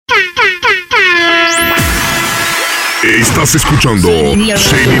Estás escuchando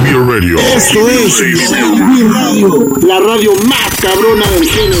ShadyBeer Radio. Esto es ShadyBeer Radio, la radio más cabrona del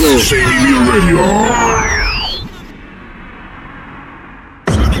género. ShadyBeer Radio.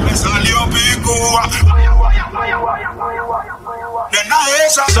 Me salió picúa. Nena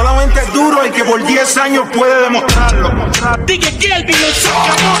esa. Solamente es duro el que por 10 años puede demostrarlo. Dije que el vino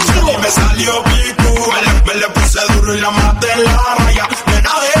saca monstruo. Me salió picúa. Me le puse duro y la maté en la raya.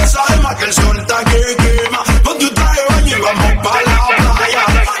 Nena de esa, además que el sol está que quema. Con tu traje baño y vamos pa' la playa.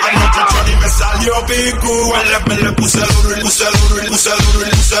 Anoche Chori me salió picúa. Me le puse duro y puse duro y puse duro y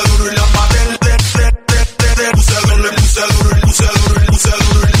puse duro y la maté en puse duro y puse duro y puse duro y puse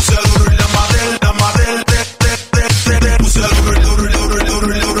duro y puse duro y la maté puse duro y duro y duro y duro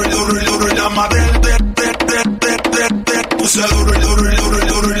y duro y duro y duro y la maté puse duro y duro y duro y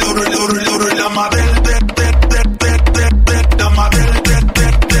duro y duro y duro y duro y la maté la maté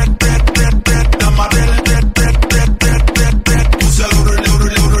la maté puse duro y duro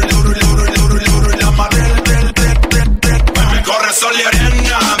y duro y duro y duro y duro y duro y la maté me corre sol y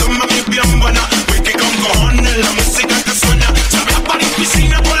arena toma mi bien buena whisky con cojones la música que suena sabe a par y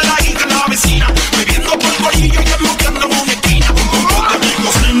piscina por la hija la vecina bebiendo por bolillo y moqueando en una esquina un poco de mi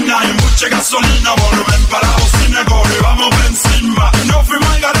cocina y mucha gasolina volumen para la bocina corre vamos por encima no fuimos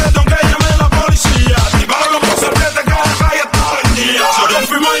al garete aunque llame la policía activaron los concertetes que la calle está vendida solo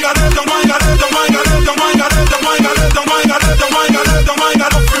fuimos al garete fuimos al garete fuimos al garete fuimos al garete fuimos al garete fuimos al garete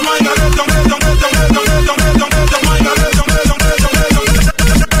fuimos al garete fuimos al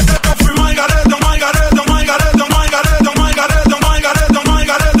garete fuimos al garete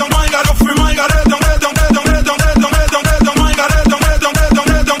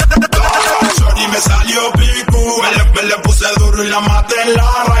y la maté en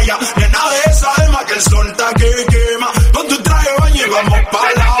la raya. Nena de esa alma que el sol está que quema. Con tu traje de baño y vamos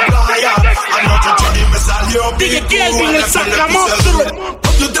pa' la playa. Anoche Chori me salió picu. el saca monstruo.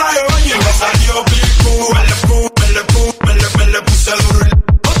 Con tu traje de baño y me salió picu. Me le puse duro.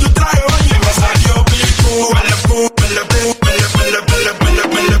 Con tu traje de baño y me salió picu. Me le puse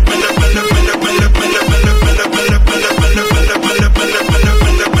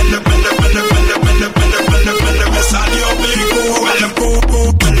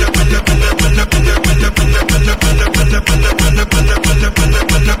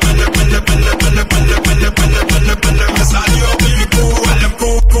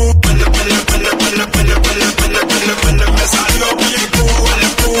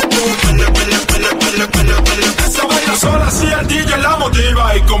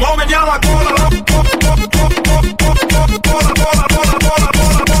y como venía la cola,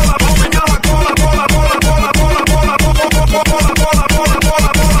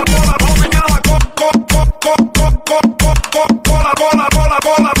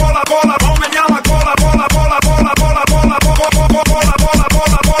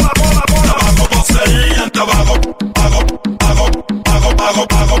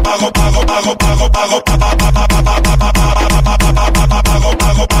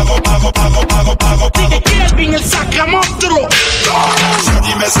 el saca monstruo.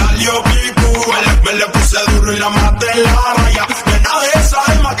 Y me salió picu, me le puse duro y la maté en la raya. Nena de esa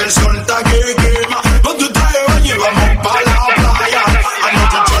alma que el sol está que quema. Con tu traje de baño y vamos pa' la playa.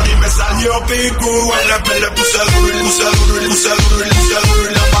 Anoche Chori me salió picu, me le puse duro y puse duro y puse duro y puse duro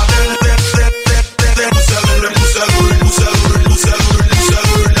y la maté puse duro y puse duro y puse duro y puse duro y puse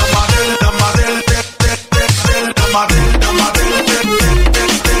duro y la maté la maté la maté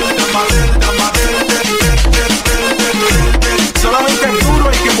la maté solamente es duro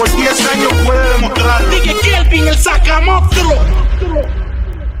el que por 10 años puede demostrarlo. Dije que el saca monstruo.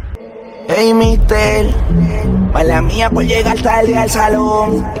 Hey mister, mala mía por llegar tarde al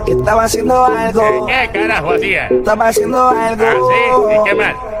salón. Es que estaba haciendo algo. ¿Qué carajo hacía? Estaba haciendo algo. ¿Ah, sí? ¿Y qué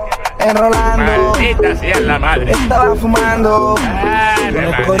más? Enrolando. Maldita sea la madre. Estaba fumando. Con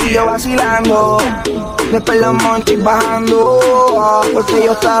el corillo vacilando. Después los monchis bajando. Porque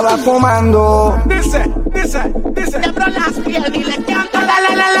yo estaba fumando. Dice. Le abro las piernas y le canto la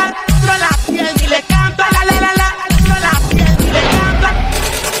la la la. Abro las piernas y le canto la la la la. Abro las piernas y le canto.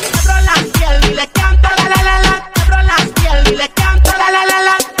 Abro las piernas y le canto la la la la. Abro las piernas y le canto la la la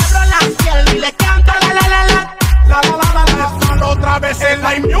la. Abro las piernas y le canto la la la la. La solo otra vez en la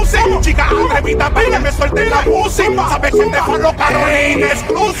music. Chica atrevida, baila, me suelte la música. Sabes que te jalo Carolina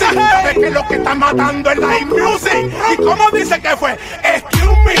exclusive. Sabes que lo que está matando es la music. Y como dice que fue,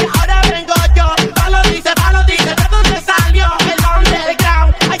 excuse me. Ahora vengo yo, palo dice, ¿de dónde salió el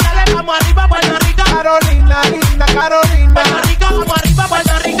underground? Allá le vamos arriba, Puerto Rico. Carolina, linda Carolina. Puerto Rico, vamos arriba,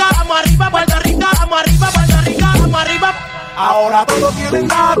 Puerto Rico. Vamos arriba, Puerto Rico. Vamos arriba, Puerto Rico. Vamos arriba. Ahora todos quieren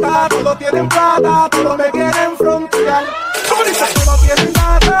dar plata, todos tienen plata, todos me quieren frontear. Todos tienen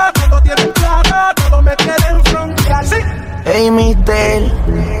plata, todos tienen plata, todos me quieren frontear. Sí. Hey, mister,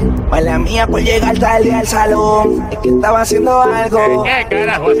 mala mía por llegar tarde al salón. Es que estaba haciendo algo. ¿Qué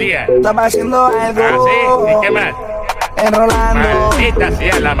carajo hacía? Estaba haciendo algo. ¿Ah, sí? ¿Y qué más? Enrolando. Maldita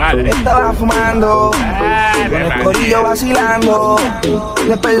sea la madre. Estaba fumando. Con el corillo vacilando.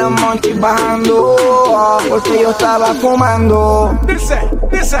 Después los monchis bajando. Porque yo estaba fumando. Dice.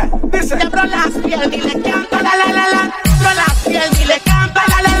 Le abro las piernas y le canto la. Abro las piernas y le canto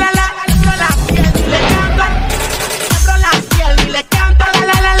la. Abro las piernas y le canto. Abro las piernas y le canto la.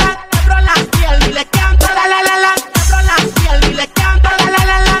 Abro las piernas y le canto la. Abro las piernas y le canto la.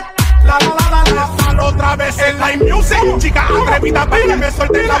 Otra vez en Live Music, chica atrevida, baby, me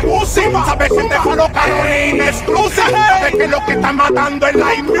suelte la música. Sabes que te jalo Carolina exclusive. Sabes que lo que está matando es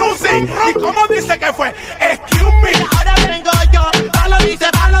Live Music. Y como dice que fue, excuse me. Ahora vengo yo, Palo dice,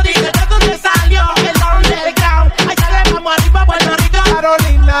 ¿de dónde salió el underground? Allá le vamos arriba, Puerto Rico.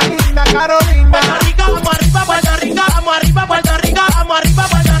 Carolina. Puerto Rico, vamos arriba, Puerto Rico. Vamos arriba, Puerto Rico. Vamos arriba,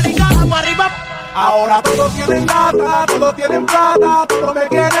 Puerto Rico. Vamos arriba. Ahora todos tienen plata, todos tienen plata, todos me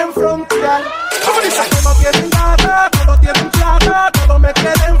quieren frontear. Todos tienen plata, todos tienen plata, todos me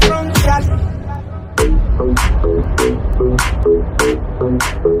quieren frontear.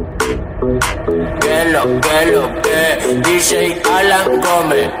 Que DJ Alan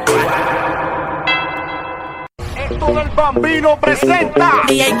Gómez. Esto del Bambino presenta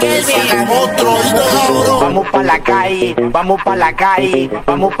DJ Kelvin. otro hito. Vamos pa' la calle, vamos pa' la calle,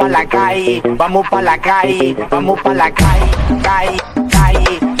 vamos pa' la calle, vamos pa' la calle, vamos pa' la calle, calle,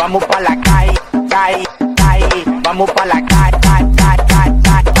 vamos pa' la calle, calle, vamos pa' la calle,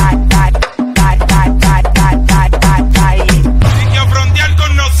 Sitio frontear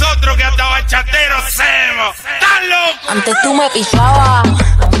con nosotros que hasta bachateros hacemos. ¡Estás loco! Antes tú me pichabas,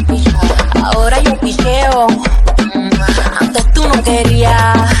 ahora yo picheo. Antes tú no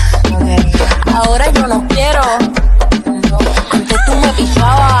querías, ahora yo no quiero. Antes tú me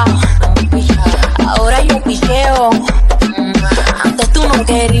pichabas, ahora yo picheo. Antes tú no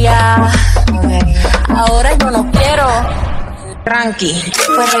querías, ahora yo no quiero. Tranqui,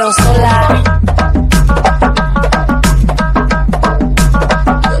 perreo sola.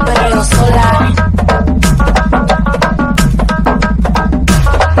 Perreo sola.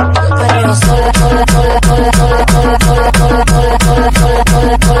 Perreo sola, sola, sola, sola, sola, sola, sola, sola, sola, sola,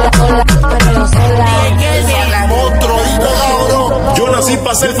 sola, sola, sola, perreo sola. Otro hito. Yo nací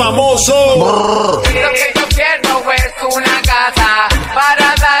para ser famoso. Lo que yo quiero es una casa para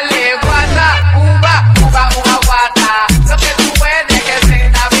darle guata, uva, guata. Lo que tú puedes que es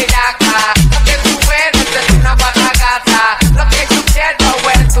una bellaca. Lo que tú puedes es una guata gata. Lo que yo quiero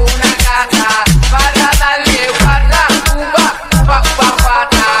es una casa para darle guata, uva,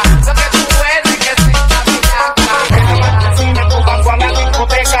 guata. Lo que tú puedes que es una bellaca. En la marquesina tú vas a la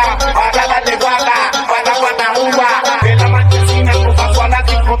discoteca para darle guata, uva. En la marquesina tú vas a la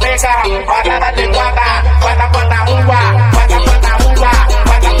discoteca para darle guata, uva.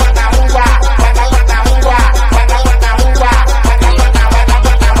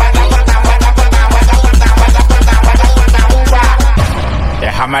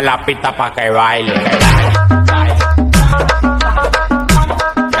 Déjame la pista pa' que baile.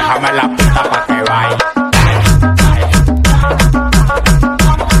 Déjame la pista pa' que baile.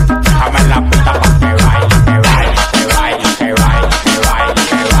 Déjame la pista pa' que baile, que baile, que baile, que baile, que baile,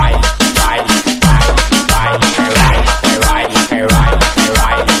 que baile, baile, baile, que baile, que baile, que baile, que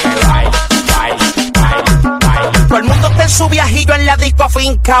baile, que baile, baile, baile. Todo el mundo está en su viajillo en la disco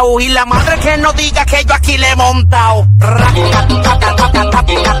afincao. Y la madre que no diga que yo aquí le he montao.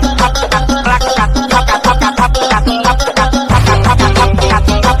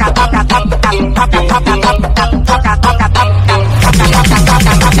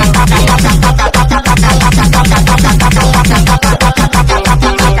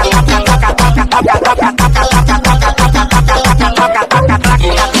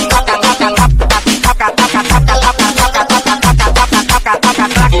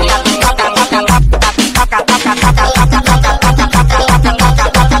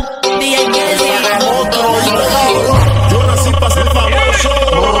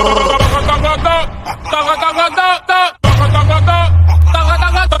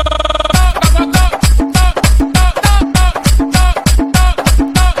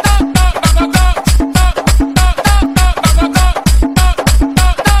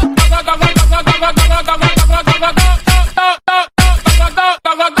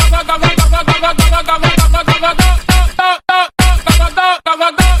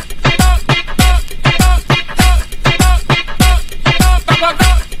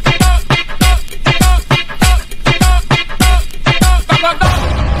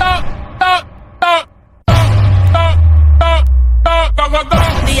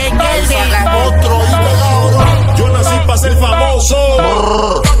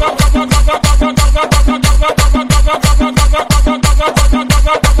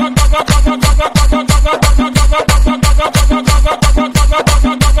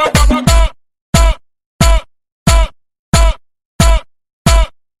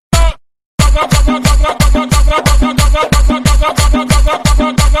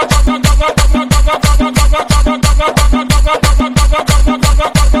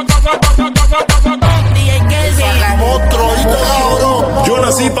 Yo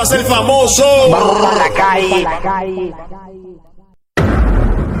nací para ser famoso. Vamos para la calle.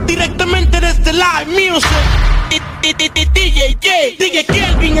 Directamente desde Live Music. DJ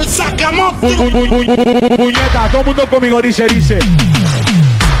Kelvin, el sacamonstruo. Puñeta, todo el mundo conmigo dice.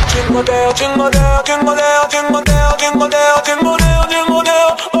 Chingodeo, chingodeo, chingodeo, chingodeo, chingodeo, chingodeo,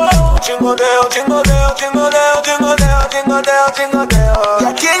 chingodeo, oh. Chingodeo, chingodeo, chingodeo, chingodeo, chingodeo, chingodeo. ¿Y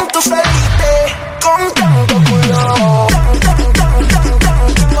a quién tú saliste con tanto culo?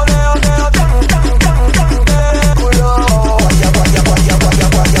 Chingodeo, culo. Vaya, vaya, vaya, vaya,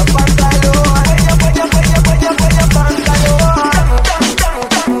 vaya, pantalón. Vaya, vaya, vaya, vaya, vaya, pantalón.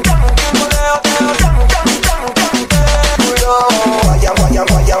 Chingodeo, culo. Vaya, vaya,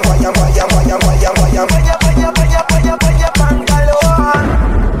 vaya, vaya, vaya, vaya, vaya, vaya, vaya, vaya, vaya, vaya, vaya, pantalón.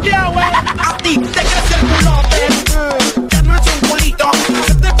 Yeah, well, a ti te crece el culote. Ya no es un culito,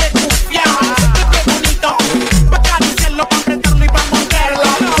 se te ve confiado, se te ve bonito. Pa' acariciarlo, pa' apretarlo y pa' morderlo.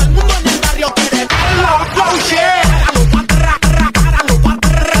 Todo el mundo en el barrio quiere verlo. Oh yeah. Páralo,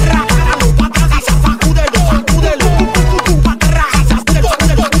 patrás y sacúdelo, sacúdelo. Patrás y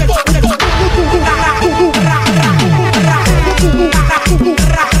sacúdelo.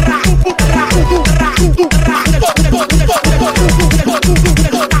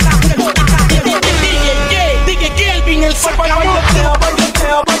 DJ Kelvin, el sacamonstruo.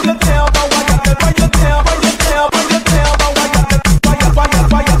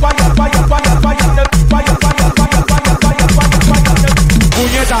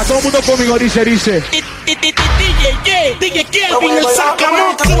 Puñeta, todo el mundo conmigo dice. DJ Kelvin, el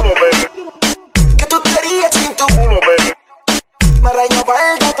sacamonstruo. Que tú te harías sin tu culo, baby. Me rayo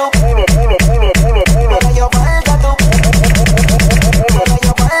palga tu culo. Me rayo palga tu culo. Me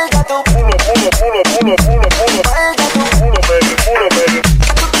rayo palga tu culo. Palga tu culo, baby.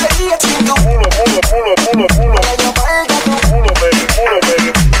 Que tú te harías sin tu culo. Me rayo palga tu culo, baby.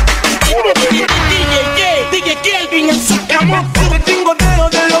 DJ Kelvin, el sacamonstruo. Me chingodeo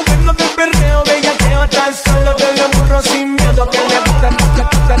de lo bueno del perreo. Bellaqueo tan solo de los burros sin miedo. Que le gustan.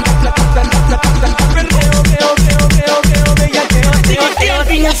 Perreo, bellaqueo. DJ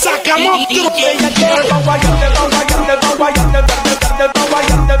Kelvin, el sacamonstruo.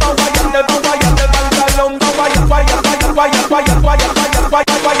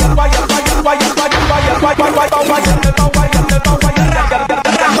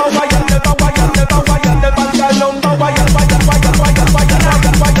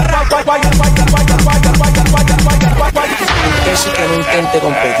 Que no intente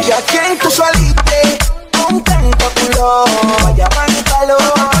competir. ¿Y a quién tú saliste con tanto culo? Vaya pantalón,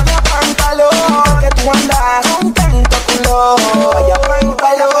 que tú andas con tanto culo. Vaya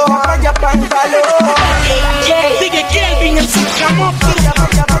pantalón. DJ Kelvin, el sacamonstruo.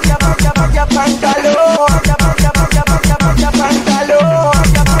 Vaya pantalón.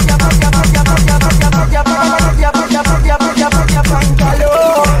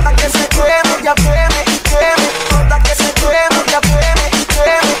 Hasta que se queme, ya queme. Hasta que se queme, ya queme.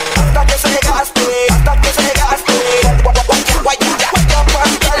 Hasta que se gaste. Vaya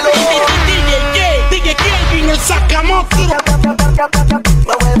pantalón. DJ Kelvin, el sacamonstruo.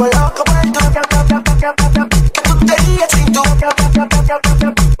 Me vuelvo loco por tu. Que tú te ríes sin tu.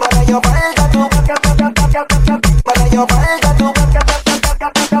 Para yo valga tu. Me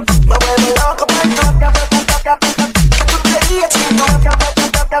vuelvo loco por tu. Que tú te ríes sin tu.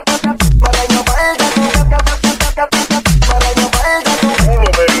 Para yo valga tu.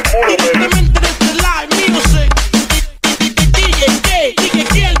 Directamente desde Live Music. DJ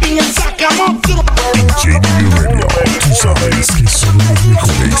Kelvin, el sacamonstruo. ShadyBeer Radio, tú sabes que solo los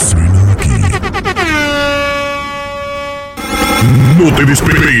mejores suenan aquí. No te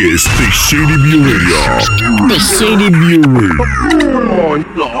despegues de ShadyBeer Radio. De ShadyBeer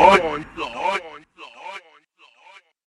Radio.